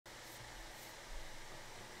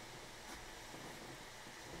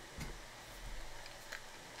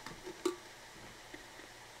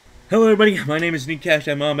Hello everybody, my name is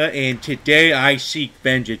CactiMamba, and today I seek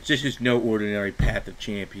vengeance. This is no ordinary Path of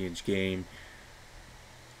Champions game.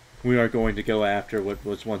 We are going to go after what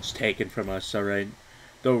was once taken from us, alright?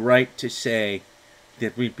 The right to say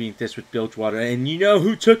that we beat this with Bilgewater, and you know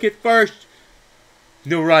who took it first?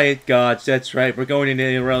 The Riot Gods, that's right. We're going into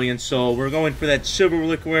Aurelion Soul. We're going for that Silver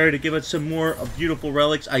Liqueur to give us some more beautiful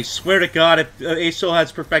relics. I swear to God, if Aesol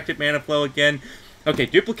has perfected mana flow again. Okay,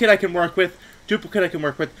 Duplicate I can work with.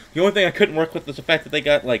 The only thing I couldn't work with was the fact that they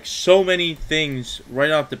got, like, so many things right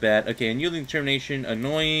off the bat. Okay, Unyielding Determination,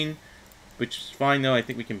 annoying, which is fine, though. I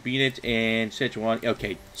think we can beat it. And Sejuani.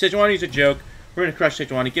 Okay, Sejuani's a joke. We're going to crush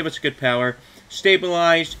Sejuani. Give us good power.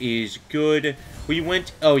 Stabilized is good. We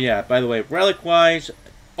went... Oh, yeah, by the way, relic-wise,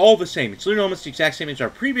 all the same. It's literally almost the exact same as our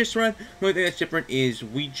previous run. The only thing that's different is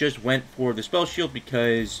we just went for the Spell Shield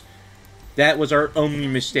because... that was our only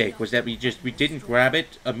mistake, was that we didn't grab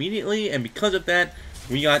it immediately, and because of that,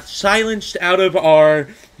 we got silenced out of our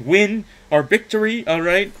win, our victory,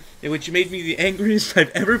 alright? Which made me the angriest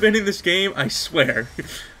I've ever been in this game, I swear.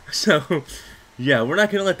 So, yeah, we're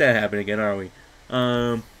not going to let that happen again, are we?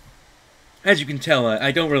 As you can tell,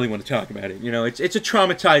 I don't really want to talk about it. You know, it's a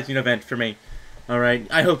traumatizing event for me, alright?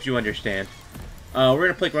 I hope you understand. We're going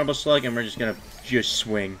to play Grumble Slug, and we're just going to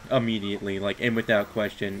swing immediately, like, and without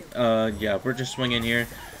question. Yeah, we're just swinging here.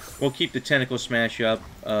 We'll keep the Tentacle Smash up.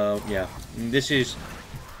 Yeah, this is...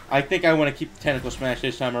 I think I want to keep the Tentacle Smash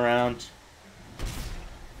this time around.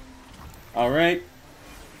 Alright.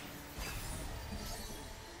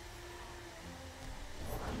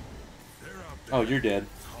 Oh, you're dead.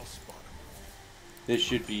 This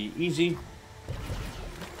should be easy.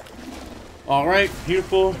 Alright,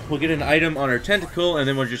 beautiful. We'll get an item on our tentacle, and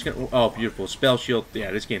then we're just gonna... Oh, beautiful. Spell Shield.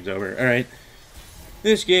 Yeah, this game's over. Alright.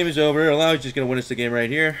 This game is over. Illaoi's just gonna win us the game right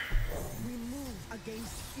here. We move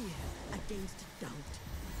against fear, against doubt.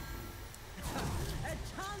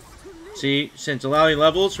 See, since Illaoi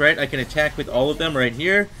levels, right, I can attack with all of them right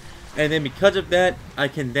here. And then because of that, I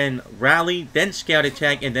can then rally, then scout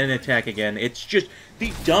attack, and then attack again. It's just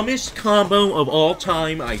the dumbest combo of all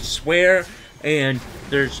time, I swear. And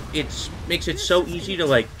it makes it so easy to,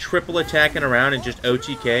 like, triple attacking around and just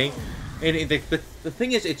OTK. And the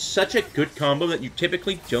thing is, it's such a good combo that you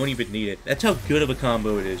typically don't even need it. That's how good of a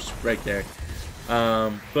combo it is right there.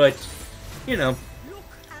 But, you know,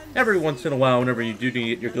 every once in a while, whenever you do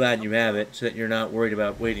need it, you're glad you have it, so that you're not worried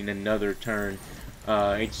about waiting another turn.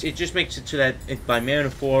 It just makes it so that if by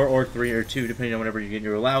mana 4 or 3 or 2, depending on whenever you get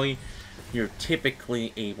your Illaoi, you're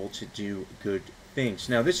typically able to do good things.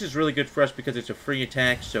 Now, this is really good for us because it's a free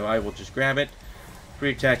attack, so I will just grab it. Free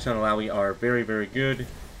attacks on Illaoi are very, very good.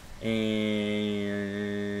 And...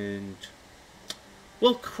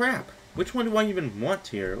 well, crap. Which one do I even want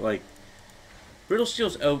here? Like, Brittle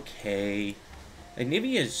Steel's okay.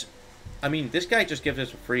 Anivia's... I mean, this guy just gives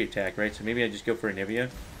us a free attack, right? So maybe I just go for Anivia.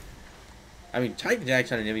 I mean, Titan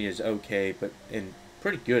attacks on Anivia is okay, but... and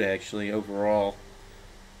pretty good, actually, overall.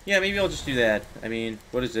 Yeah, maybe I'll just do that. I mean,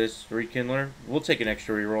 what is this? Rekindler? We'll take an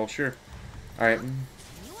extra reroll, sure. Alright.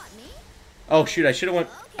 Oh, shoot, I should have went...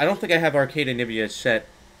 I don't think I have Arcade Anivia set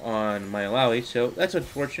on my Illaoi, so that's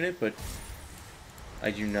unfortunate, but... I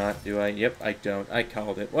do not, do I? Yep, I don't. I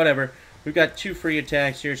called it. Whatever. We've got 2 free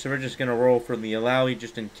attacks here, so we're just going to roll from the Illaoi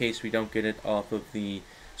just in case we don't get it off of the...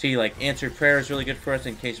 See, like, Answered Prayer is really good for us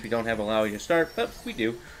in case we don't have Illaoi to start, but we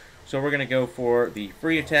do. So we're going to go for the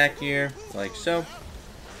free attack here, like so.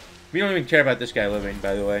 We don't even care about this guy living,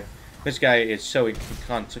 by the way. This guy is so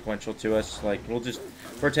inconsequential to us. Like,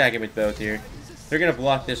 we're attacking with both here. They're going to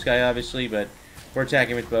block this guy, obviously, but we're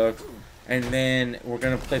attacking with both. And then we're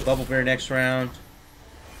going to play Bubble Bear next round.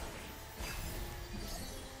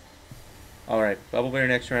 Alright, Bubble Bear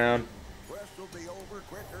next round.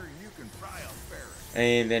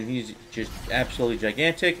 And then he's just absolutely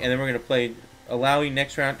gigantic. And then we're going to play Illaoi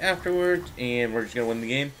next round afterwards. And we're just going to win the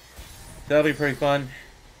game. So that'll be pretty fun.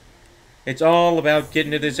 It's all about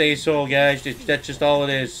getting to this Aesol, guys. That's just all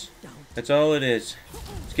it is. That's all it is.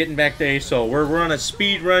 It's getting back to Aesol. We're on a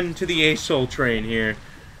speed run to the Aesol train here.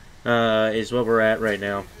 Is what we're at right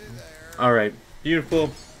now. Alright.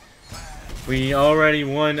 Beautiful. We already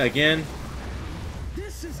won again.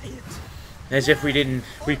 As if we didn't...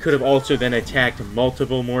 we could have also then attacked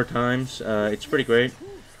multiple more times. It's pretty great.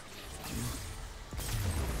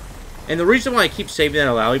 And the reason why I keep saving that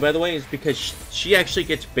Illaoi, by the way, is because she actually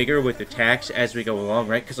gets bigger with attacks as we go along,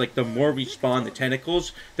 right? Because, like, the more we spawn the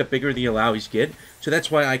tentacles, the bigger the Illaois get. So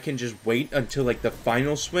that's why I can just wait until, like, the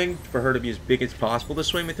final swing for her to be as big as possible to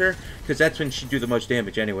swing with her. Because that's when she'd do the most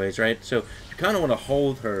damage anyways, right? So you kind of want to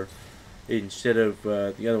hold her instead of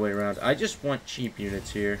the other way around. I just want cheap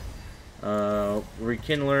units here.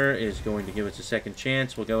 Rekindler is going to give us a second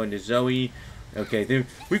chance. We'll go into Zoe. Okay,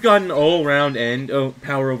 we've gotten all-round and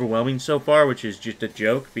Power Overwhelming so far, which is just a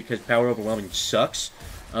joke because Power Overwhelming sucks.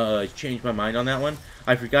 I changed my mind on that one.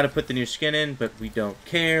 I forgot to put the new skin in, but we don't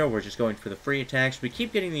care. We're just going for the free attacks. We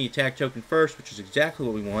keep getting the attack token first, which is exactly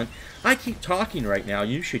what we want. I keep talking right now.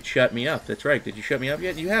 You should shut me up. That's right. Did you shut me up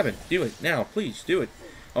yet? You haven't. Do it now. Please, do it.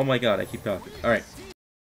 Oh my god, I keep talking. Alright.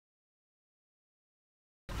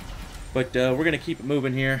 But we're going to keep it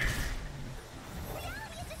moving here.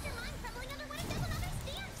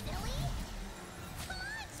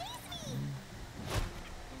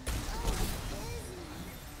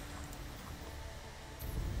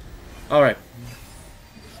 Alright.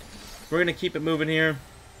 We're going to keep it moving here.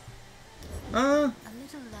 I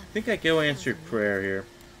think I go answered prayer here.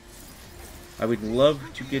 I would love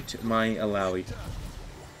to get my Illaoi.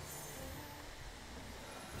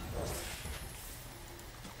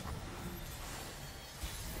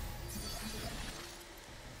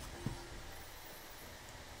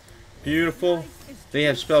 Beautiful. They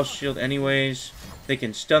have spell shield anyways. They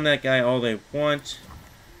can stun that guy all they want.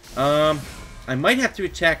 I might have to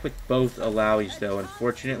attack with both Illaois though,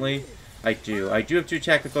 unfortunately. I do have to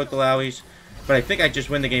attack with both Illaois, but I think I just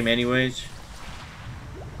win the game anyways.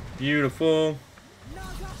 Beautiful.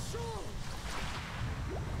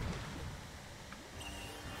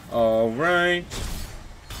 Alright.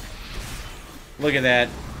 Look at that.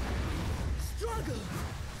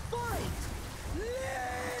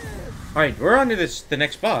 Alright, we're on to the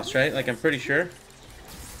next boss, right? Like, I'm pretty sure.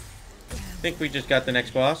 I think we just got the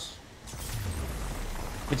next boss.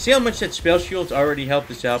 But see how much that spell shield's already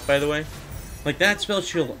helped us out, by the way? Like, that spell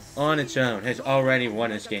shield on its own has already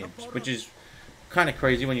won us games, which is kind of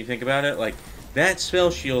crazy when you think about it. Like, that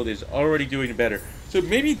spell shield is already doing better. So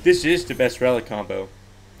maybe this is the best relic combo.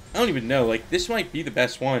 I don't even know. Like, this might be the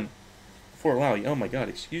best one for Illaoi. Oh my god,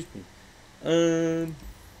 excuse me.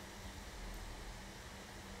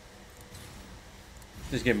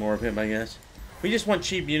 Just get more of him, I guess. We just want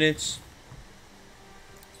cheap units.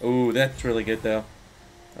 Ooh, that's really good, though.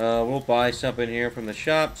 We'll buy something here from the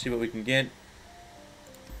shop, see what we can get.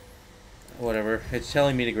 Whatever. It's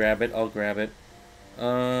telling me to grab it. I'll grab it.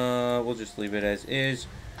 We'll just leave it as is.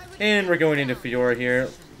 And we're going into Fiora here.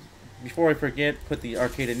 Before I forget, put the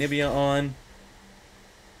Arcade Anivia on.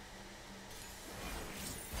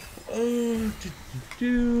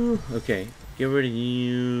 Okay, get rid of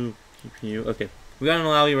you. Keep you. Okay. We got an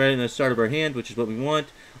Illaoi right in the start of our hand, which is what we want.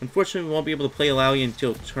 Unfortunately, we won't be able to play Illaoi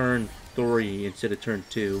until turn 3 instead of turn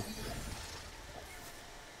 2.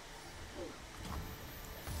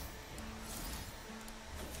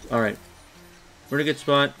 Alright. We're in a good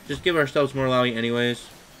spot. Just give ourselves more Illaoi anyways.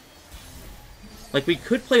 Like, we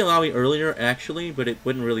could play Illaoi earlier, actually, but it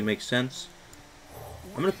wouldn't really make sense.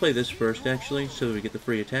 I'm going to play this first, actually, so that we get the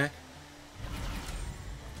free attack.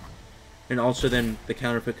 And also then the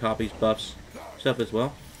counterfeit copies buffs stuff as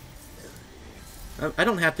well. I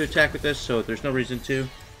don't have to attack with this, so there's no reason to.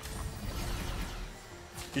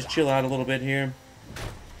 Just chill out a little bit here.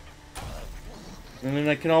 And then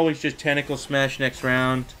I can always just Tentacle Smash next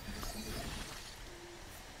round.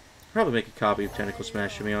 Probably make a copy of Tentacle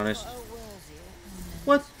Smash, to be honest.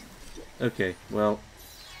 What? Okay, well.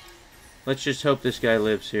 Let's just hope this guy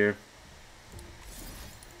lives here.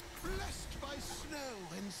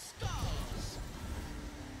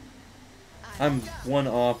 I'm 1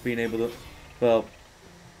 off being able to, well,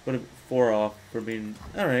 4 off for being,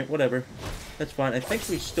 alright, whatever. That's fine. I think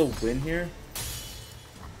we still win here.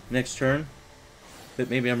 Next turn.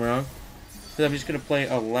 But maybe I'm wrong. So I'm just going to play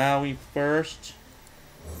Illaoi first.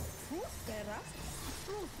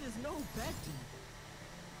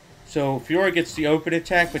 So Fiora gets the open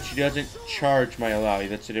attack, but she doesn't charge my Illaoi.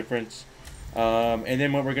 That's the difference. And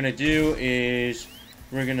then what we're going to do is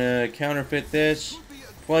we're going to counterfeit this,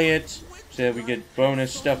 play it, so that we get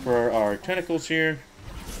bonus stuff for our tentacles here.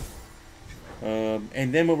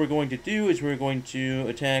 And then what we're going to do is we're going to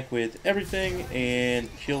attack with everything and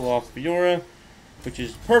kill off Fiora, which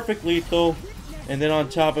is perfect lethal. And then on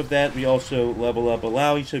top of that, we also level up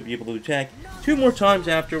Illaoi, so be able to attack 2 more times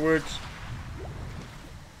afterwards.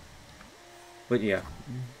 But yeah.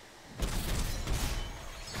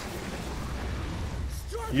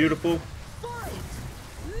 Beautiful.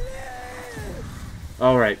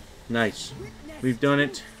 Alright. Nice. We've done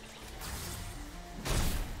it.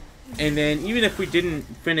 And then, even if we didn't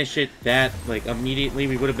finish it that, like, immediately,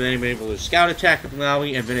 we would have been able to scout attack with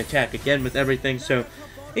Illaoi and then attack again with everything, so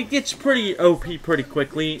it gets pretty OP pretty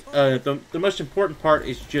quickly. The most important part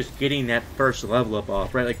is just getting that first level up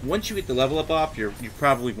off, right? Like, once you get the level up off, you've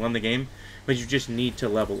probably won the game, but you just need to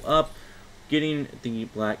level up, getting the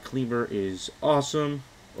Black Cleaver is awesome.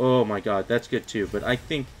 Oh my god, that's good too. But I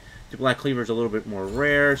think the Black Cleaver is a little bit more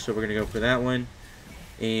rare, so we're going to go for that one.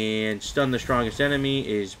 And stun the strongest enemy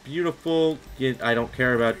is beautiful. I don't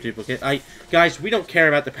care about duplicate. Guys, we don't care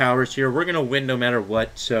about the powers here. We're gonna win no matter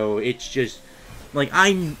what. So it's just like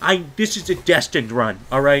this is a destined run.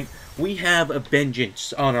 All right, we have a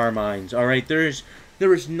vengeance on our minds. All right, there is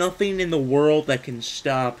nothing in the world that can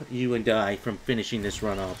stop you and I from finishing this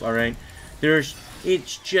run off. All right,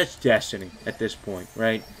 it's just destiny at this point,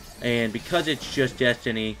 right? And because it's just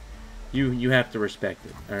destiny, you have to respect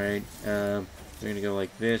it. All right. We're going to go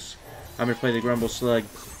like this. I'm going to play the Grumble Slug.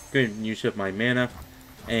 Good use of my mana.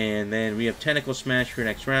 And then we have Tentacle Smash for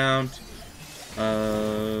next round.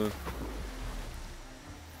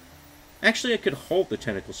 Actually, I could hold the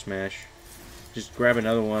Tentacle Smash. Just grab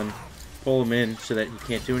another one. Pull him in so that he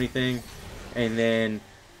can't do anything. And then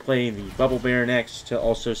play the Bubble Bear next to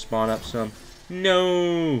also spawn up some.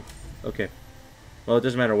 No! Okay. Well, it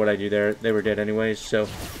doesn't matter what I do there. They were dead anyways, so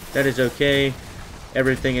that is okay.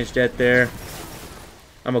 Everything is dead there.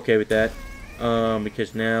 I'm okay with that,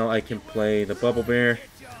 because now I can play the Bubble Bear,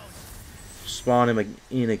 spawn him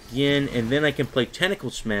in again, and then I can play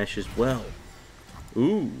Tentacle Smash as well.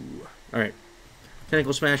 Ooh. Alright.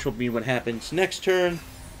 Tentacle Smash will be what happens next turn.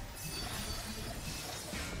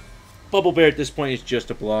 Bubble Bear at this point is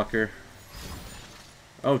just a blocker.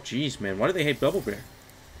 Oh, jeez, man. Why do they hate Bubble Bear?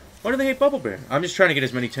 Why do they hate Bubble Bear? I'm just trying to get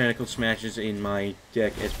as many Tentacle Smashes in my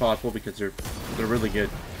deck as possible because they're really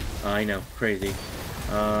good. I know. Crazy.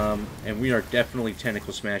 And we are definitely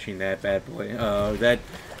Tentacle Smashing that bad boy.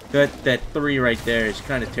 That 3 right there is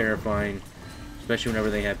kind of terrifying, especially whenever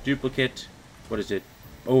they have duplicate. What is it?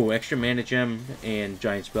 Oh, extra mana gem and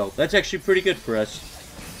giant spell. That's actually pretty good for us.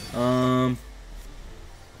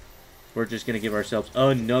 We're just gonna give ourselves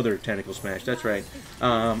another Tentacle Smash. That's right.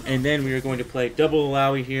 And then we are going to play double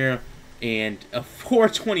Illaoi here and a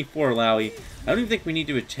 424 Illaoi. I don't even think we need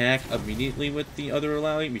to attack immediately with the other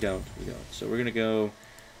Illaoi. We don't. So we're gonna go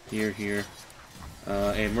here,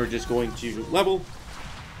 and we're just going to level.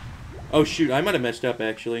 Oh shoot, I might have messed up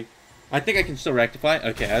actually. I think I can still rectify.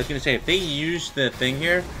 Okay, I was gonna say if they use the thing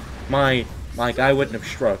here, my guy wouldn't have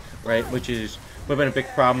struck, right? Which would have been a big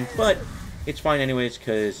problem, but it's fine anyways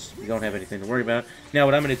because we don't have anything to worry about. Now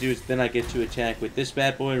what I'm gonna do is then I get to attack with this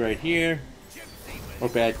bad boy right here, or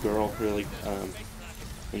bad girl really,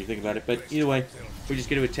 when you think about it. But either way, we're just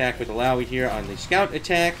gonna attack with Illaoi here on the scout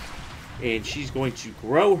attack. And she's going to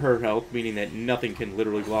grow her health, meaning that nothing can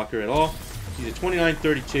literally block her at all. She's at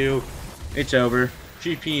 29-32. It's over.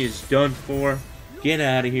 GP is done for. Get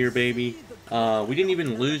out of here, baby. We didn't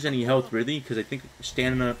even lose any health, really, because I think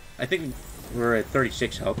stamina... I think we're at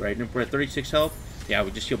 36 health, right? And if we're at 36 health, yeah,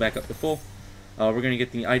 we just heal back up to full. We're going to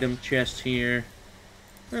get the item chest here.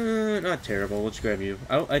 Not terrible. Let's grab you.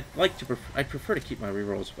 I prefer to keep my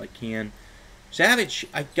rerolls if I can. Savage,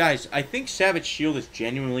 guys, I think Savage Shield is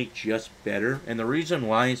genuinely just better, and the reason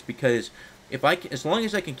why is because as long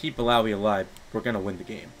as I can keep Illaoi alive, we're gonna win the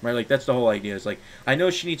game, right? Like that's the whole idea. Is like I know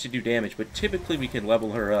she needs to do damage, but typically we can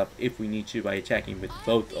level her up if we need to by attacking with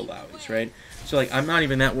both Illaois, right? So like I'm not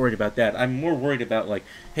even that worried about that. I'm more worried about like,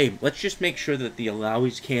 hey, let's just make sure that the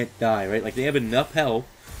Illaois can't die, right? Like they have enough health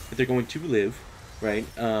that they're going to live. Right,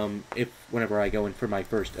 whenever I go in for my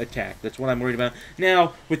first attack. That's what I'm worried about.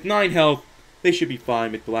 Now, with 9 health, they should be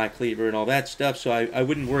fine with Black Cleaver and all that stuff, so I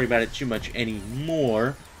wouldn't worry about it too much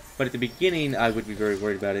anymore. But at the beginning, I would be very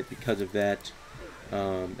worried about it because of that,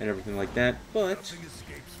 and everything like that. But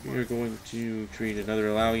we're going to treat another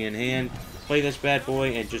Illaoi in hand, play this bad boy,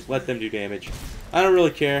 and just let them do damage. I don't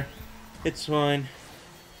really care. It's fine.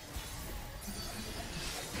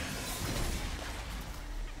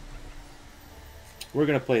 We're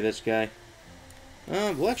going to play this guy.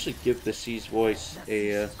 We'll actually give the Sea's voice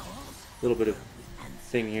a little bit of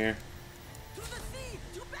thing here.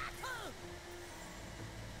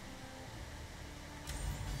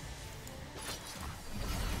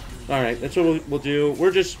 Alright, that's what we'll do.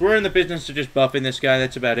 We're in the business of just buffing this guy.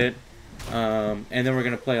 That's about it. And then we're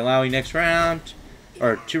going to play Illaoi next round.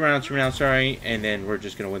 Or 2 rounds from now, sorry. And then we're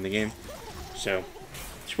just going to win the game. So,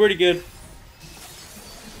 it's pretty good.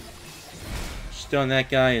 Stun that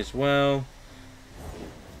guy as well.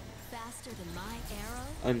 Faster than my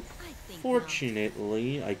arrow?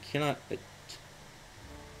 Unfortunately, I cannot...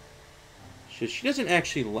 She doesn't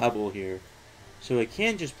actually level here. So I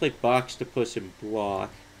can just play Boxtopus and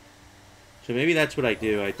block. So maybe that's what I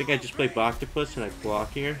do. I think I just play Boxtopus and I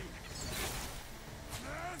block here.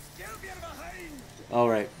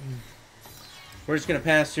 Alright. We're just going to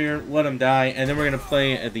pass here, let him die, and then we're going to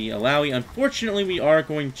play the Illaoi. Unfortunately, we are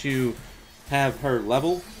going to have her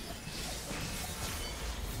level.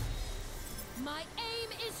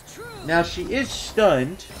 Now she is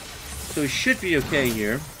stunned, so we should be okay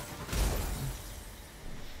here.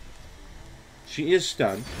 She is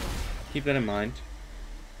stunned. Keep that in mind.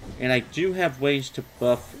 And I do have ways to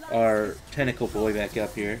buff our tentacle boy back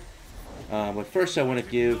up here. But first I want to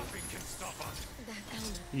give...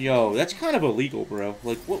 Yo, that's kind of illegal, bro.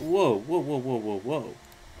 Like, whoa.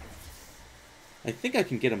 I think I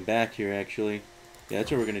can get him back here, actually. Yeah,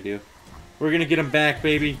 that's what we're going to do. We're going to get him back,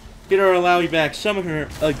 baby. Get our Illaoi back. Summon her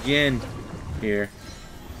again here.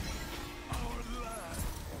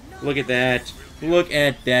 Look at that. Look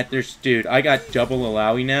at that. There's... Dude, I got double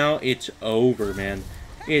Illaoi now. It's over, man.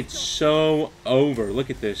 It's so over. Look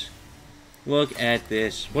at this. Look at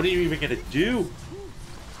this. What are you even going to do?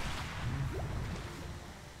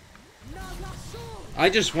 I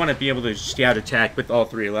just want to be able to scout attack with all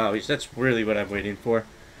three Illaois. That's really what I'm waiting for.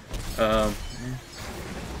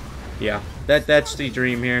 Yeah, that's the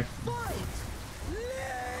dream here.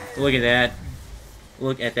 Look at that.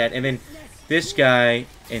 Look at that. And then this guy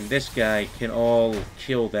and this guy can all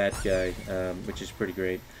kill that guy, which is pretty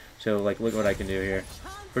great. So, like, look what I can do here.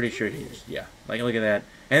 Pretty sure he's... Yeah, like, look at that.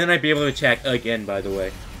 And then I'd be able to attack again, by the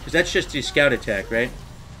way. Because that's just the scout attack, right?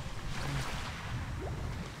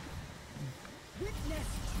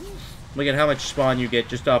 Look at how much spawn you get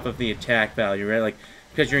just off of the attack value, right? Like,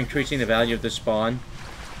 because you're increasing the value of the spawn.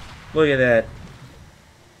 Look at that.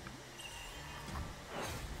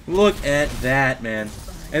 Look at that, man.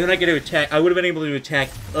 And then I get to attack. I would have been able to attack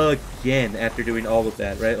again after doing all of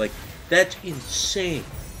that, right? Like, that's insane.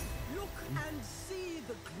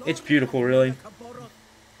 It's beautiful, really.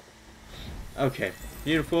 Okay,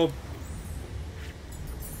 beautiful.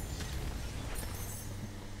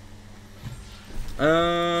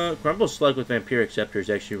 Grumble Slug with Vampiric Scepter is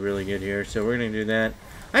actually really good here, so we're gonna do that.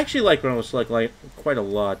 I actually like Grumble Slug quite a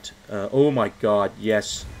lot. Oh my god,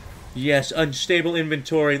 yes. Yes, unstable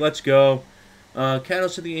inventory, let's go.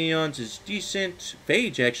 Catalyst of the Aeons is decent.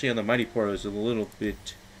 Phage, actually, on the Mighty Poro is a little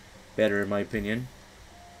bit better, in my opinion.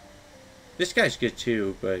 This guy's good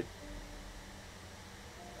too, but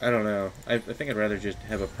I don't know. I think I'd rather just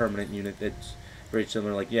have a permanent unit that's very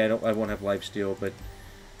similar. Like, yeah, I won't have Lifesteal, but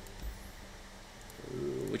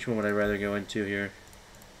which one would I rather go into here?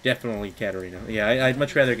 Definitely Katarina. Yeah, I'd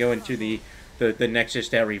much rather go into the Nexus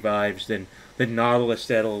that revives than the Nautilus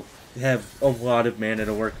that'll have a lot of mana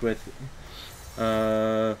to work with.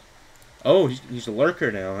 Oh, he's a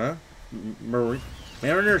lurker now, huh?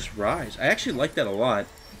 Mariner's Rise. I actually like that a lot.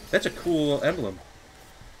 That's a cool emblem.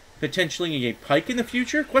 Potentially a pike in the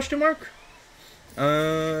future? Question mark?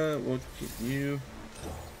 What can you...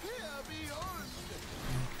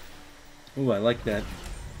 Ooh, I like that.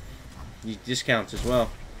 He discounts as well.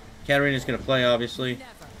 Katarina's gonna play, obviously.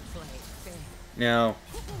 Now,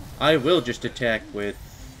 I will just attack with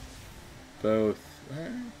both.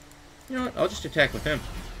 You know what? I'll just attack with him.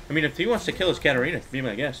 I mean, if he wants to kill his Katarina, be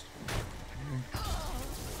my guest.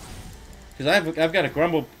 Because I've got a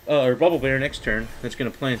Grumble or Bubble Bear next turn that's going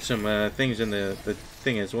to plant some things in the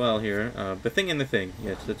thing as well here. The thing in the thing.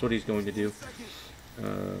 Yes, that's what he's going to do.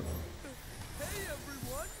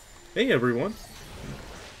 Hey everyone.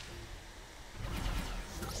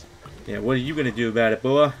 Yeah, what are you going to do about it,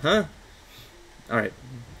 Boa? Huh? Alright.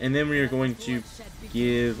 And then we are going to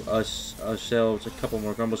give ourselves a couple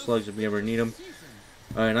more Grumble Slugs if we ever need them.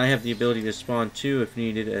 And I have the ability to spawn 2 if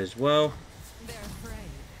needed as well.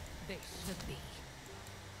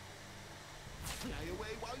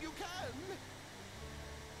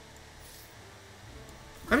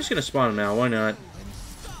 I'm just going to spawn them now, why not?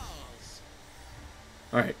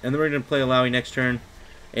 Alright, and then we're going to play Illaoi next turn.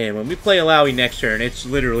 And when we play Illaoi next turn, it's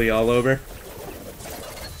literally all over.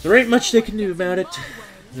 There ain't much they can do about it.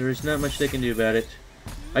 There is not much they can do about it.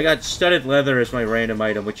 I got Studded Leather as my random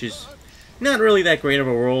item, which is not really that great of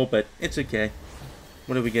a roll, but it's okay.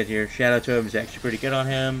 What do we get here? Shadow Totem is actually pretty good on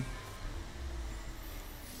him.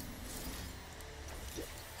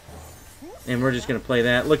 And we're just going to play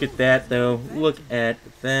that. Look at that, though. Look at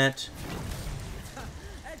that.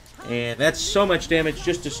 And that's so much damage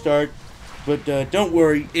just to start. But don't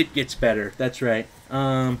worry, it gets better. That's right.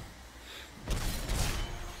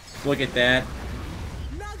 Look at that.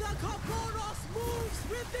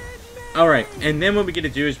 Alright, and then what we get to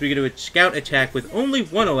do is we get to scout attack with only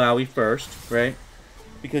one Illaoi first, right?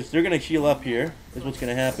 Because they're going to heal up here, is what's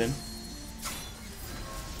going to happen.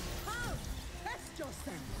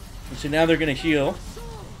 And so now they're going to heal.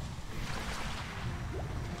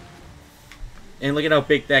 And look at how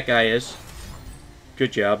big that guy is.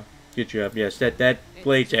 Good job. Good job. Yes, that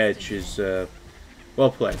Blade's Edge is well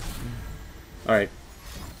played. Alright.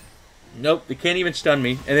 Nope, they can't even stun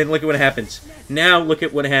me. And then look at what happens. Now look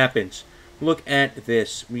at what happens. Look at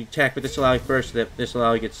this. We attack with this Illaoi first, so that this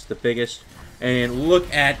Illaoi gets the biggest. And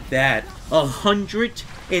look at that.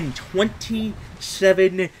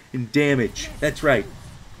 127 damage. That's right.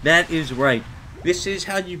 That is right. This is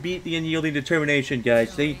how you beat the Unyielding Determination,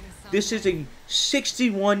 guys. This is a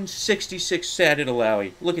 61-66 satted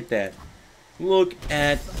Illaoi. Look at that. Look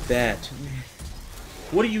at that.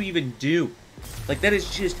 What do you even do? Like, that is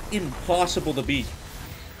just impossible to beat.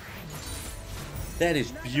 That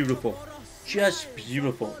is beautiful. Just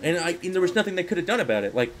beautiful. And there was nothing they could have done about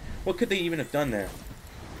it. Like, what could they even have done there?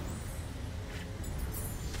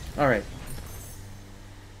 Alright.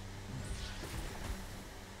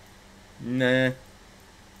 Nah.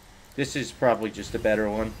 This is probably just a better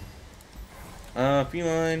one.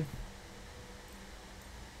 Feline.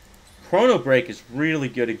 Chrono Break is really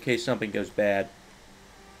good in case something goes bad.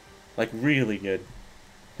 Like, really good.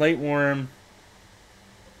 Plate Worm.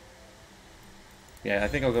 Yeah, I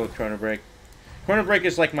think I'll go with Chrono Break. Chrono Break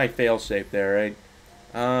is like my failsafe there, right?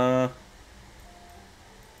 Now,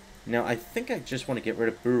 I think I just want to get rid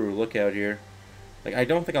of Buru Lookout here. Like, I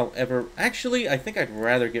don't think I'll ever... Actually, I think I'd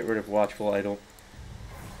rather get rid of Watchful Idol.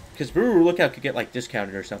 Because Buru Lookout could get, like,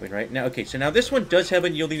 discounted or something, right? Now, okay, so now this one does have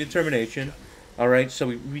Unyielding Determination. Alright, so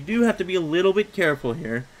we do have to be a little bit careful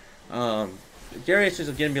here. Darius is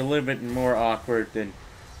going to be a little bit more awkward than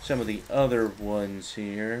some of the other ones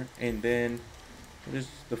here. And then...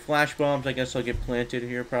 the flash bombs, I guess I'll get planted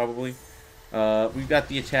here, probably. We've got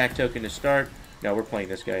the attack token to start. No, we're playing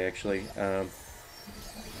this guy, actually.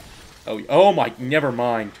 Oh my, never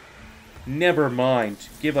mind. Never mind.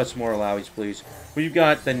 Give us more Illaois, please. We've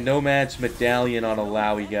got the Nomad's Medallion on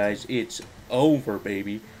Illaoi, guys. It's over,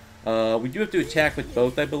 baby. We do have to attack with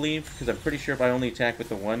both, I believe, because I'm pretty sure if I only attack with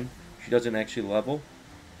the one, she doesn't actually level.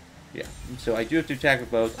 Yeah, so I do have to attack with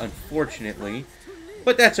both, unfortunately.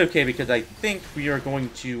 But that's okay, because I think we are going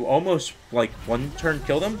to almost, like, one turn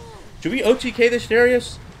kill them. Should we OTK this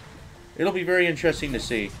Darius? It'll be very interesting to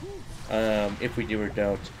see if we do or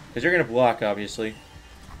don't. Because they're going to block, obviously.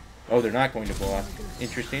 Oh, they're not going to block.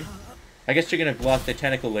 Interesting. I guess they're going to block the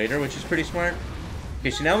tentacle later, which is pretty smart. Okay,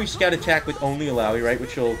 so now we scout attack with only Illaoi, right?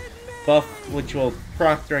 Which will buff, which will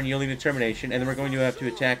proc their Unyielding Determination. And then we're going to have to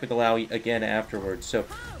attack with Illaoi again afterwards. So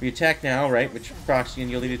we attack now, right? Which procs the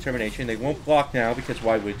Unyielding Determination. They won't block now, because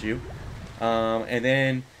why would you? And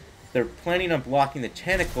then they're planning on blocking the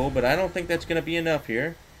tentacle, but I don't think that's going to be enough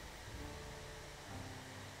here.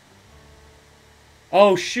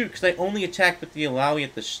 Oh, shoot, because I only attacked with the Illaoi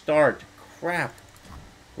at the start. Crap.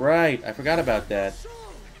 Right, I forgot about that.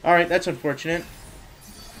 Alright, that's unfortunate.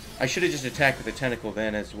 I should have just attacked with the tentacle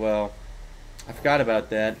then as well. I forgot about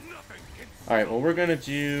that. Alright, well, we're going to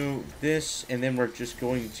do this, and then we're just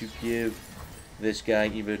going to give this guy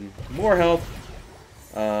even more health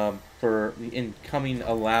for the incoming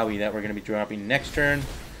Illaoi that we're going to be dropping next turn,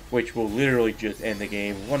 which will literally just end the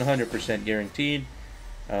game. 100% guaranteed.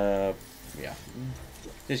 Yeah.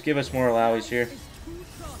 Just give us more Illaois here.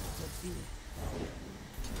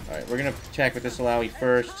 Alright, we're going to attack with this Illaoi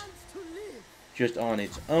first. Just on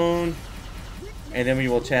its own. And then we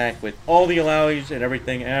will attack with all the Illaois and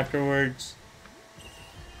everything afterwards.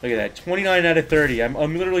 Look at that. 29 out of 30.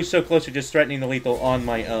 I'm literally so close to just threatening the lethal on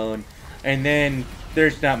my own. And then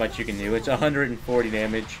there's not much you can do. It's 140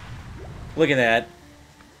 damage. Look at that.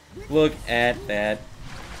 Look at that.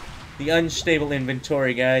 The unstable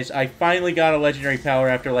inventory, guys. I finally got a legendary power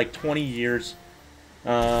after like 20 years.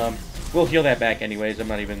 We'll heal that back anyways. I'm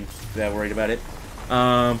not even that worried about it.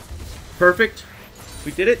 Perfect.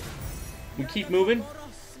 We did it. We keep moving.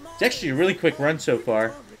 It's actually a really quick run so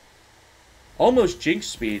far. Almost Jinx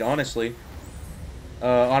speed, honestly.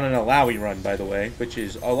 On an Illaoi run, by the way. Which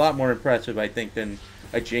is a lot more impressive, I think, than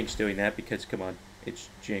a Jinx doing that. Because, come on, it's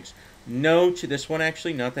Jinx. No to this one,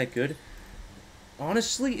 actually. Not that good.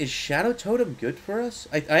 Honestly, is Shadow Totem good for us?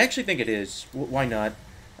 I actually think it is. Why not?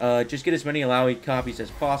 Just get as many Illaoi copies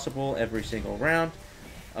as possible every single round.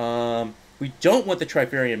 We don't want the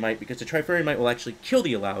Trifarian Might, because the Trifarian Might will actually kill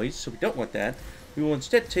the Illaois, so we don't want that. We will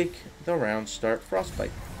instead take the round start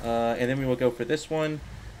Frostbite. And then we will go for this one.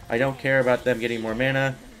 I don't care about them getting more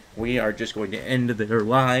mana. We are just going to end their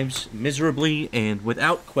lives miserably and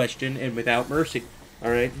without question and without mercy.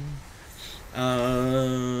 Alright?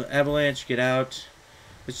 Avalanche, get out.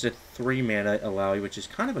 This is a 3-mana Illaoi, which is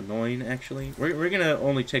kind of annoying, actually. We're going to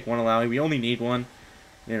only take one Illaoi. We only need one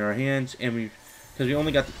in our hands, and because we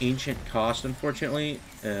only got the Ancient cost, unfortunately,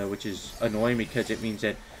 which is annoying because it means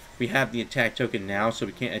that we have the attack token now, so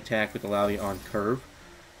we can't attack with Illaoi on curve.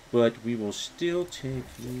 But we will still take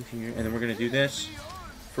you here, and then we're going to do this.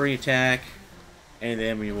 Free attack, and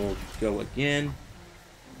then we will go again.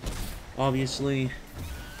 Obviously.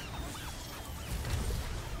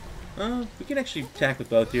 We can actually attack with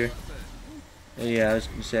both here. Yeah, I was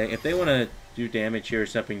gonna say, if they want to do damage here or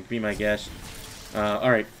something, be my guest.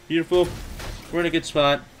 Alright, beautiful. We're in a good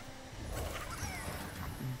spot.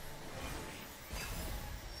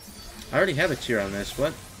 I already have a tier on this.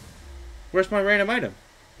 What? Where's my random item?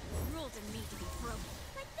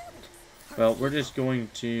 Well, we're just going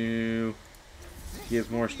to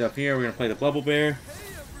give more stuff here. We're going to play the Bubble Bear.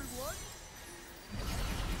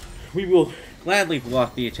 We will gladly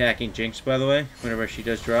block the attacking Jinx, by the way, whenever she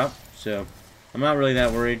does drop. So, I'm not really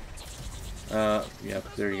that worried. Yeah,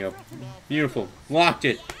 there you go. Beautiful. Blocked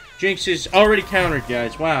it. Jinx is already countered,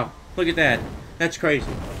 guys. Wow. Look at that. That's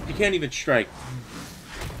crazy. You can't even strike.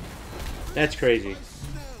 That's crazy.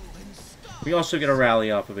 We also get a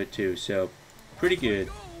rally off of it, too. So, pretty good.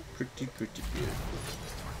 Pretty good.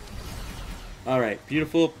 Alright,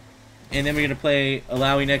 beautiful. And then we're going to play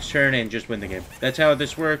Illaoi next turn and just win the game. That's how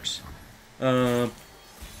this works.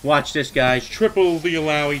 Watch this, guys. Triple the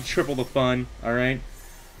Illaoi, triple the fun. Alright.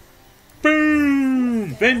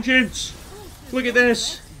 Boom! Vengeance! Look at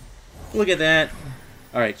this. Look at that.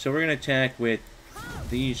 Alright, so we're going to attack with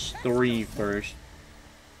these three first.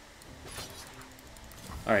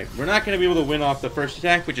 Alright, we're not going to be able to win off the first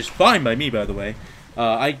attack, which is fine by me, by the way.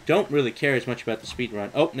 I don't really care as much about the speed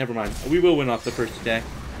run. Oh, never mind. We will win off the first attack.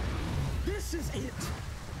 This is it.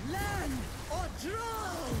 Land or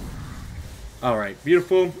drown. Alright,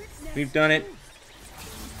 beautiful. We've done it.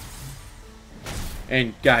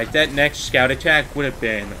 And guys, that next scout attack would have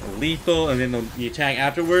been lethal, and then the attack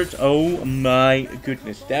afterwards, oh my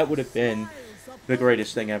goodness, that would have been the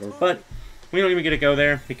greatest thing ever. But we don't even get to go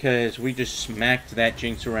there because we just smacked that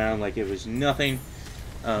Jinx around like it was nothing.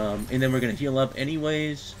 And then we're going to heal up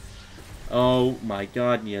anyways. Oh my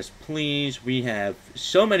god, yes, please. We have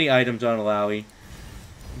so many items on Illaoi.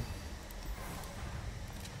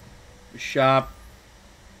 Shop.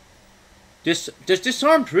 Does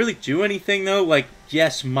Disarmed really do anything, though? Like,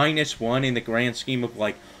 yes, -1 in the grand scheme of,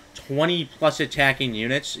 like, 20 plus attacking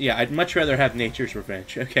units. Yeah, I'd much rather have Nature's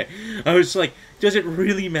Revenge. Okay. I was like, does it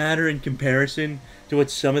really matter in comparison to what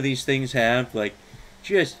some of these things have? Like,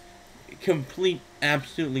 just complete,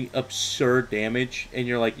 absolutely absurd damage. And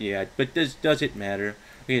you're like, yeah, but does it matter?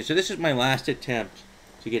 Okay, so this is my last attempt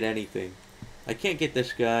to get anything. I can't get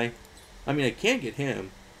this guy. I mean, I can get him.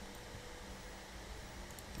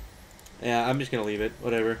 Yeah, I'm just going to leave it.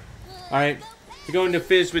 Whatever. Alright. We're going to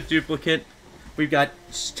Fizz with Duplicate. We've got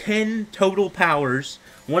 10 total powers.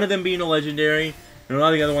 One of them being a legendary. And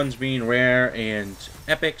all the other ones being rare and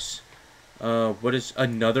epics. What is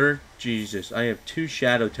another? Jesus. I have 2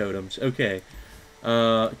 Shadow Totems. Okay.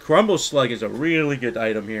 Crumble Slug is a really good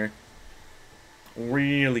item here.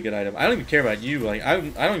 Really good item. I don't even care about you. Like, I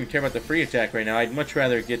don't even care about the free attack right now. I'd much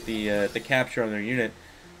rather get the capture on their unit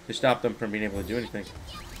to stop them from being able to do anything.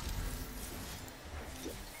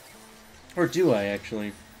 Or do I,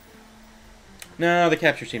 actually? No, the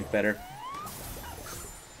capture seems better.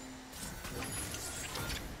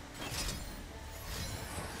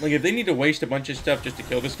 Like, if they need to waste a bunch of stuff just to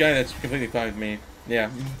kill this guy, that's completely fine with me. Yeah.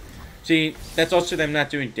 See, that's also them not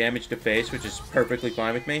doing damage to face, which is perfectly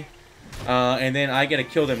fine with me. And then I get to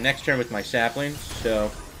kill them next turn with my saplings, so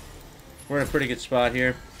we're in a pretty good spot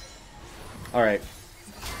here. Alright.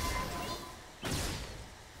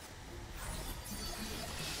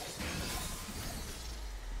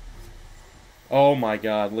 Oh my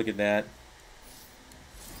god, look at that.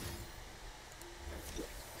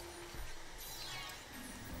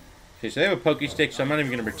 Okay, so they have a Poke Stick, so I'm not even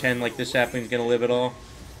going to pretend like this sapling's going to live at all.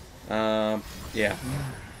 Yeah.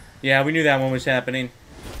 Yeah, we knew that one was happening.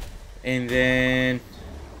 And then...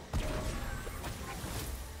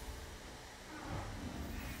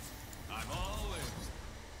 I'm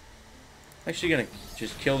actually going to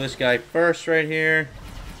just kill this guy first right here.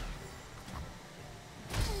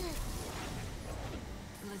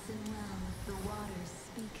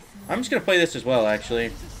 I'm just going to play this as well,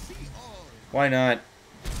 actually. Why not?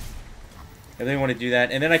 If they want to do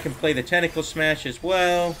that. And then I can play the Tentacle Smash as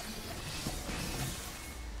well.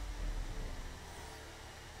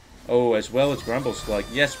 Oh, as well as Grumble Slug.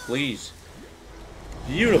 Yes, please.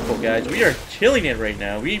 Beautiful, guys. We are killing it right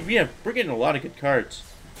now. We're getting a lot of good cards.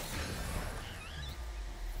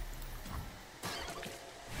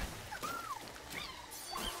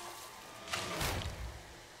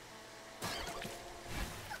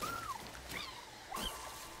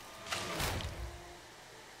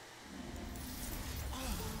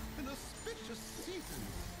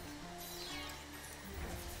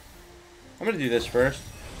 I'm going to do this first.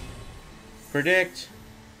 Predict.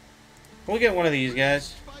 We'll get one of these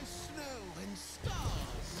guys.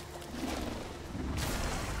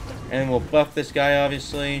 And we'll buff this guy,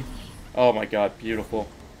 obviously. Oh my god, beautiful.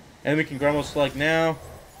 And we can Grumble Slug now.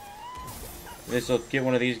 This will get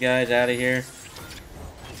one of these guys out of here.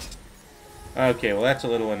 Okay, well that's a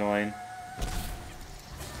little annoying.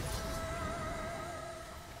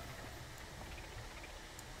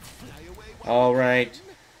 Alright.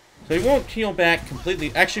 So we won't heal back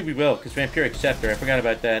completely. Actually, we will, because Vampiric Scepter. I forgot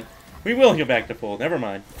about that. We will heal back to full. Never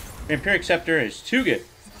mind. Vampiric Scepter is too good.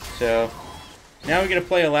 So, now we're going to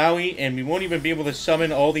play Illaoi, and we won't even be able to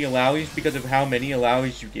summon all the Illaois because of how many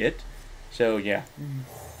Illaois you get. So, yeah.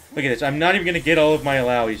 Look at this. I'm not even going to get all of my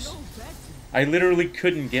Illaois. I literally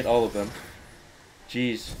couldn't get all of them.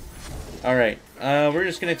 Jeez. Alright. We're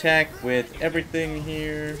just going to attack with everything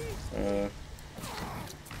here.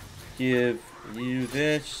 Give you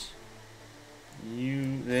this.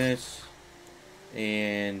 You this.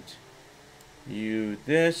 And you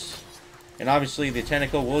this. And obviously the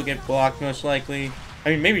tentacle will get blocked most likely. I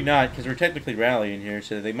mean, maybe not, because we're technically rallying here,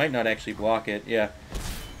 so they might not actually block it. Yeah.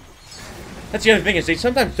 That's the other thing, is they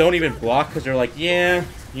sometimes don't even block, because they're like, yeah,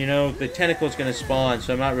 you know, the tentacle's going to spawn,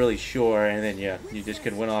 so I'm not really sure. And then, yeah, you just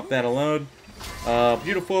can win off that alone.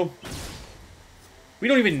 Beautiful. We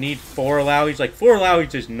don't even need 4 Illaois. Like, 4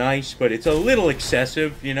 Illaois is nice, but it's a little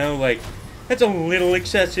excessive, you know? Like, that's a little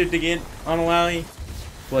excessive to get on Illaoi.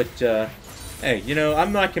 But, hey, you know,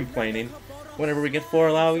 I'm not complaining whenever we get 4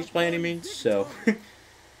 Illaois by any means, so...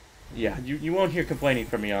 yeah, you won't hear complaining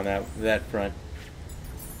from me on that front.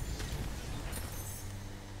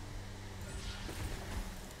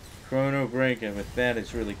 Chrono Break, and with that,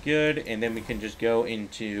 it's really good. And then we can just go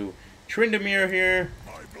into Tryndamere here,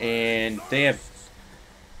 and they have...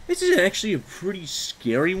 This is actually a pretty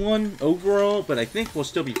scary one overall, but I think we'll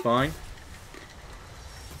still be fine.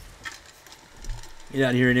 Get out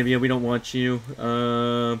of here, Anivia. We don't want you.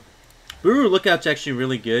 Buru Lookout's actually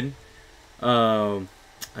really good.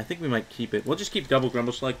 I think we might keep it. We'll just keep double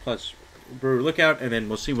Grumble Slug plus Buru Lookout, and then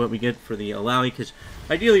we'll see what we get for the Illaoi, because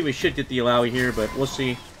ideally we should get the Illaoi here, but we'll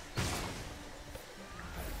see.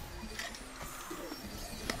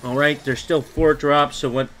 Alright, there's still 4 drops, so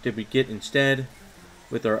what did we get instead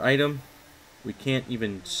with our item? We can't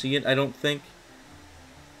even see it, I don't think.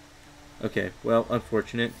 Okay, well,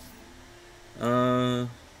 unfortunate.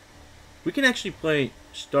 We can actually play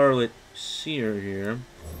Starlit Seer here,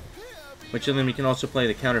 which then we can also play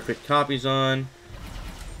the counterfeit copies on.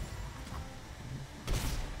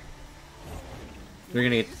 They're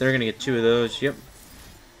gonna get 2 of those. Yep.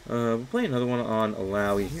 We'll play another one on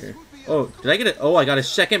Illaoi here. Oh, did I get it? Oh, I got a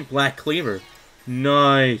second Black Cleaver.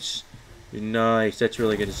 Nice. Nice. That's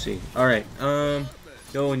really good to see. Alright,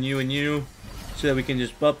 go and you, so that we can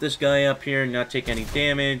just bump this guy up here and not take any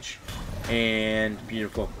damage. And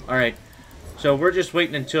beautiful. Alright, so we're just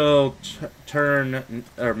waiting until turn,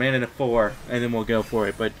 or mana 4, and then we'll go for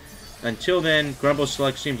it. But until then, Grumble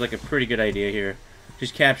Slug seems like a pretty good idea here.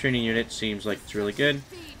 Just capturing a unit seems like it's really good.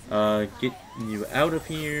 Get you out of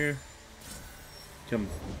here. Come.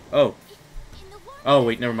 Oh. Oh,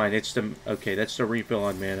 wait, never mind. It's the... Okay, that's the refill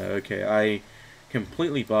on mana. Okay, I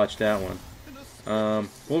completely botched that one.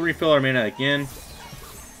 We'll refill our mana again.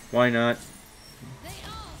 Why not?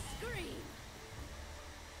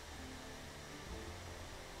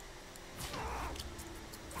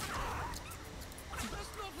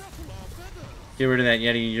 Get rid of that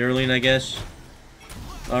Yeti Yearling, I guess.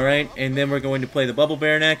 Alright, and then we're going to play the Bubble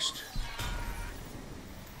Bear next.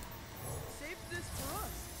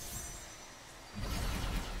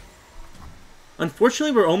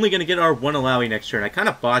 Unfortunately, we're only going to get our 1 Illaoi next turn. I kind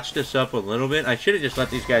of botched this up a little bit. I should have just let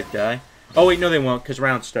these guys die. Oh, wait, no, they won't, because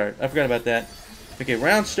round start. I forgot about that. Okay,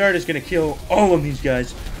 round start is going to kill all of these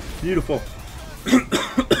guys. Beautiful.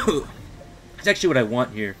 It's actually what I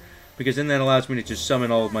want here, because then that allows me to just summon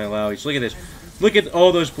all of my Illaois. Look at this. Look at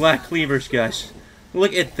all those Black Cleavers, guys.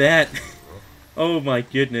 Look at that. Oh, my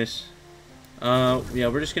goodness. Yeah,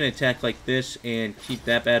 we're just going to attack like this and keep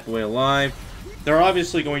that bad boy alive. They're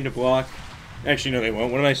obviously going to block. Actually, no, they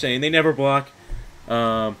won't. What am I saying? They never block.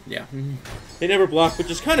 Yeah. They never block, which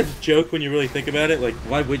is kind of a joke when you really think about it. Like,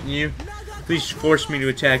 why wouldn't you? Please force me to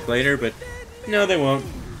attack later, but no, they won't.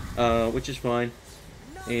 Which is fine.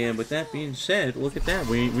 And with that being said, look at that.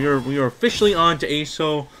 We are officially on to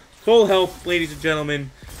ASOL. Full health, ladies and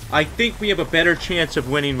gentlemen. I think we have a better chance of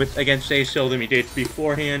winning against ASOL than we did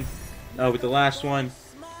beforehand with the last one.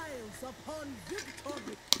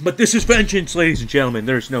 But this is vengeance, ladies and gentlemen.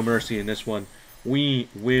 There's no mercy in this one. We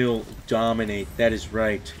will dominate. That is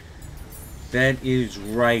right. That is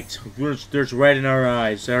right. There's red in our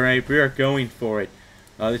eyes. All right, we are going for it.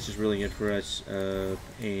 This is really good for us.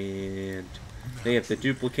 And they have to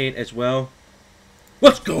duplicate as well.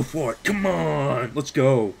 Let's go for it. Come on. Let's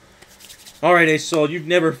go. Alright, Asol, you've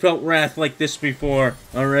never felt wrath like this before,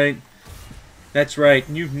 alright? That's right,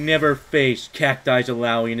 you've never faced Cacti's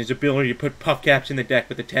Illaoi and his ability to put puff caps in the deck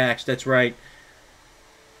with attacks, that's right.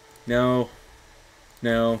 No.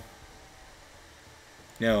 No.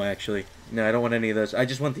 No, actually. No, I don't want any of those. I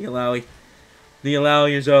just want the Illaoi. The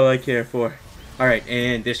Illaoi is all I care for. Alright,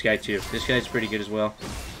 and this guy too. This guy's pretty good as well.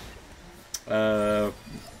 Yeah,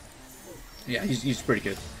 he's pretty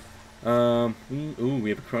good. Ooh, we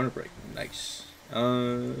have a Chrono Break. Nice.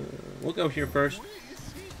 We'll go here first.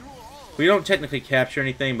 We don't technically capture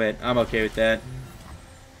anything, but I'm okay with that.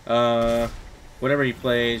 Whatever he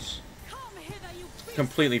plays,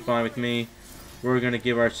 completely fine with me. We're going to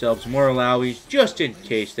give ourselves more Illaois, just in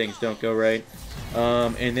case things don't go right.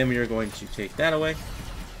 And then we are going to take that away.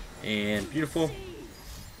 And beautiful.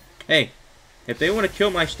 Hey, if they want to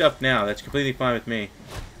kill my stuff now, that's completely fine with me.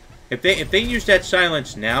 If they use that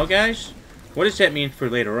silence now, guys, what does that mean for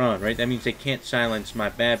later on, right? That means they can't silence my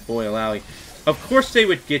bad boy Illaoi. Of course they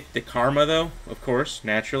would get the karma, though. Of course,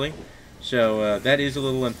 naturally. So, that is a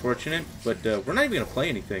little unfortunate. But, we're not even going to play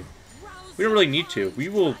anything. We don't really need to. We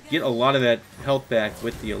will get a lot of that health back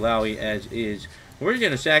with the Illaoi as is. We're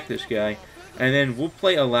going to sack this guy. And then we'll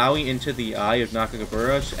play Illaoi into the Eye of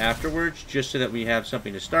Nakagaburos afterwards, just so that we have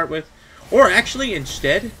something to start with. Or actually,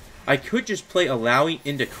 instead, I could just play Illaoi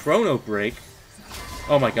into Chrono Break.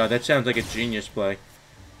 Oh my god, that sounds like a genius play.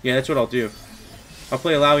 Yeah, that's what I'll do. I'll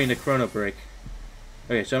play Illaoi into Chrono Break.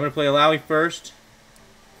 Okay, so I'm going to play Illaoi first.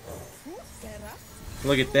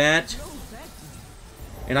 Look at that.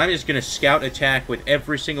 And I'm just going to scout attack with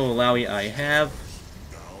every single Illaoi I have.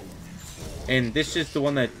 And this is the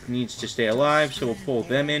one that needs to stay alive, so we'll pull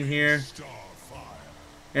them in here.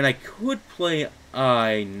 And I could play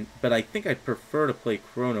but I think I'd prefer to play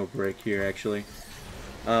Chrono Break here, actually.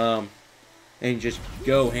 And just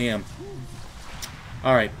go ham.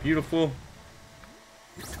 Alright, beautiful.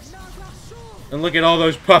 And look at all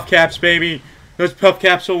those puff caps, baby! Those puff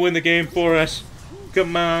caps will win the game for us.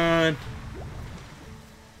 Come on!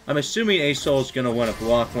 I'm assuming Asol's gonna want to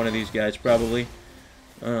block one of these guys, probably.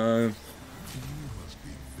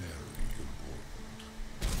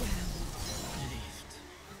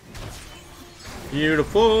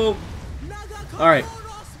 Beautiful. Alright.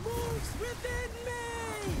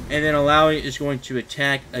 And then Illaoi is going to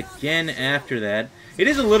attack again after that. It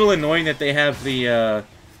is a little annoying that they have the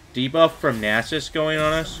debuff from Nasus going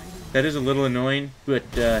on us. That is a little annoying, but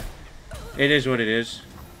it is what it is.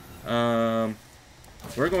 We're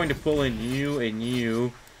going to pull in you and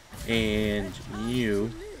you and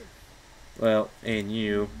you. Well, and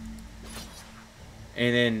you.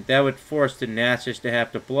 And then that would force the Nasus to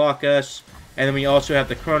have to block us. And then we also have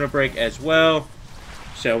the Chrono Break as well.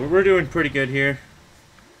 So we're doing pretty good here.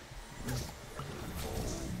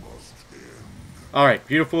 Alright,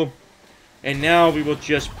 beautiful. And now we will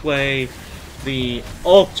just play the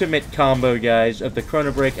ultimate combo, guys, of the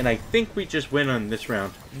Chrono Break. And I think we just win on this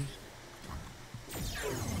round.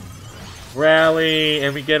 Rally,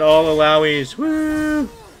 and we get all Illaois. Woo!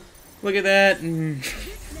 Look at that.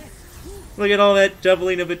 Look at all that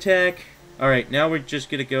doubling of attack. Alright, now we're just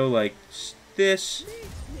going to go like this,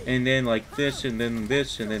 and then like this, and then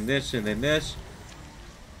this, and then this, and then this.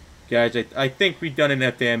 Guys, I think we've done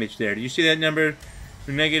enough damage there. Do you see that number?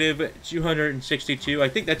 Negative 262. I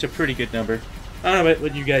think that's a pretty good number. I don't know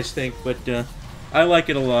what you guys think, but I like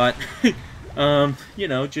it a lot. You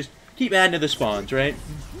know, just keep adding to the spawns, right?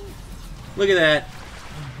 Look at that.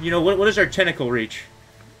 You know, what is our tentacle reach?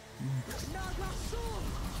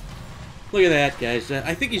 Look at that, guys.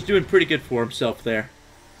 I think he's doing pretty good for himself there.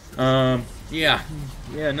 Yeah.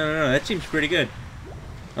 Yeah, no, that seems pretty good.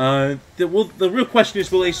 The real question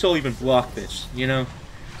is, will Asol even block this, you know?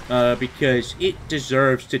 Because it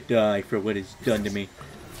deserves to die for what it's done to me.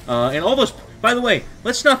 And all those... By the way,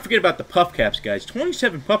 let's not forget about the puff caps, guys.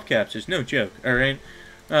 27 puff caps is no joke, alright?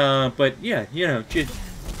 But, yeah, you know, just...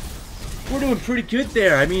 We're doing pretty good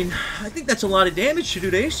there. I mean, I think that's a lot of damage to do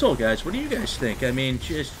to Asol, guys. What do you guys think? I mean,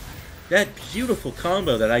 just... That beautiful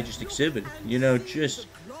combo that I just exhibited, you know, just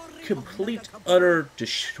complete, utter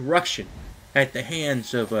destruction at the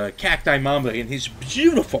hands of CactiMamba and his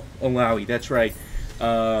beautiful Illaoi. That's right.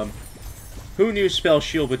 Who knew Spell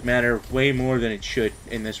Shield would matter way more than it should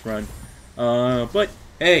in this run? But,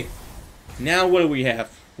 hey, now what do we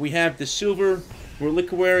have? We have the Silver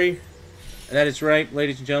Reliquary. That is right,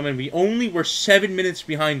 ladies and gentlemen. We only were 7 minutes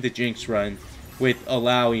behind the Jinx run with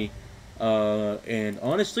Illaoi. And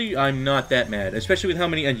honestly, I'm not that mad. Especially with how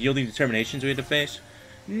many unyielding determinations we had to face.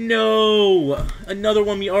 No! Another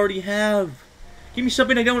one we already have! Give me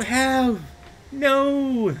something I don't have!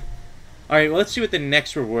 No! Alright, well, let's see what the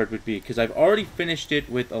next reward would be, because I've already finished it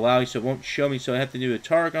with Illaoi, so it won't show me, so I have to do a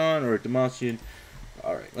Targon or a Demacian.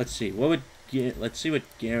 Alright, let's see. Let's see what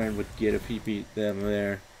Garen would get if he beat them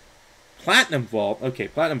there. Platinum Vault. Okay,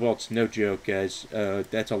 Platinum Vault's no joke, guys.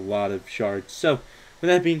 That's a lot of shards. So, with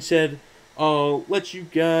that being said, I'll let you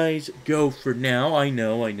guys go for now. I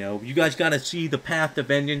know. You guys gotta see the Path to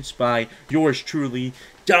Vengeance by yours truly,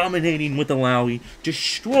 dominating with Illaoi,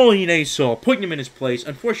 destroying Asol, putting him in his place.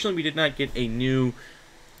 Unfortunately, we did not get a new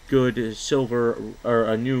good silver, or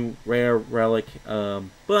a new rare relic,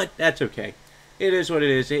 but that's okay. It is what it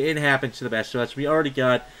is. It happens to the best of us. We already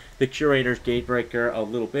got the Curator's Gatebreaker a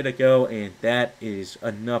little bit ago, and that is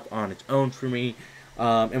enough on its own for me.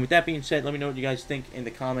 And with that being said, let me know what you guys think in the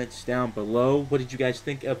comments down below. What did you guys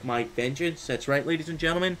think of my vengeance? That's right, ladies and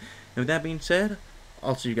gentlemen. And with that being said,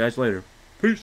 I'll see you guys later.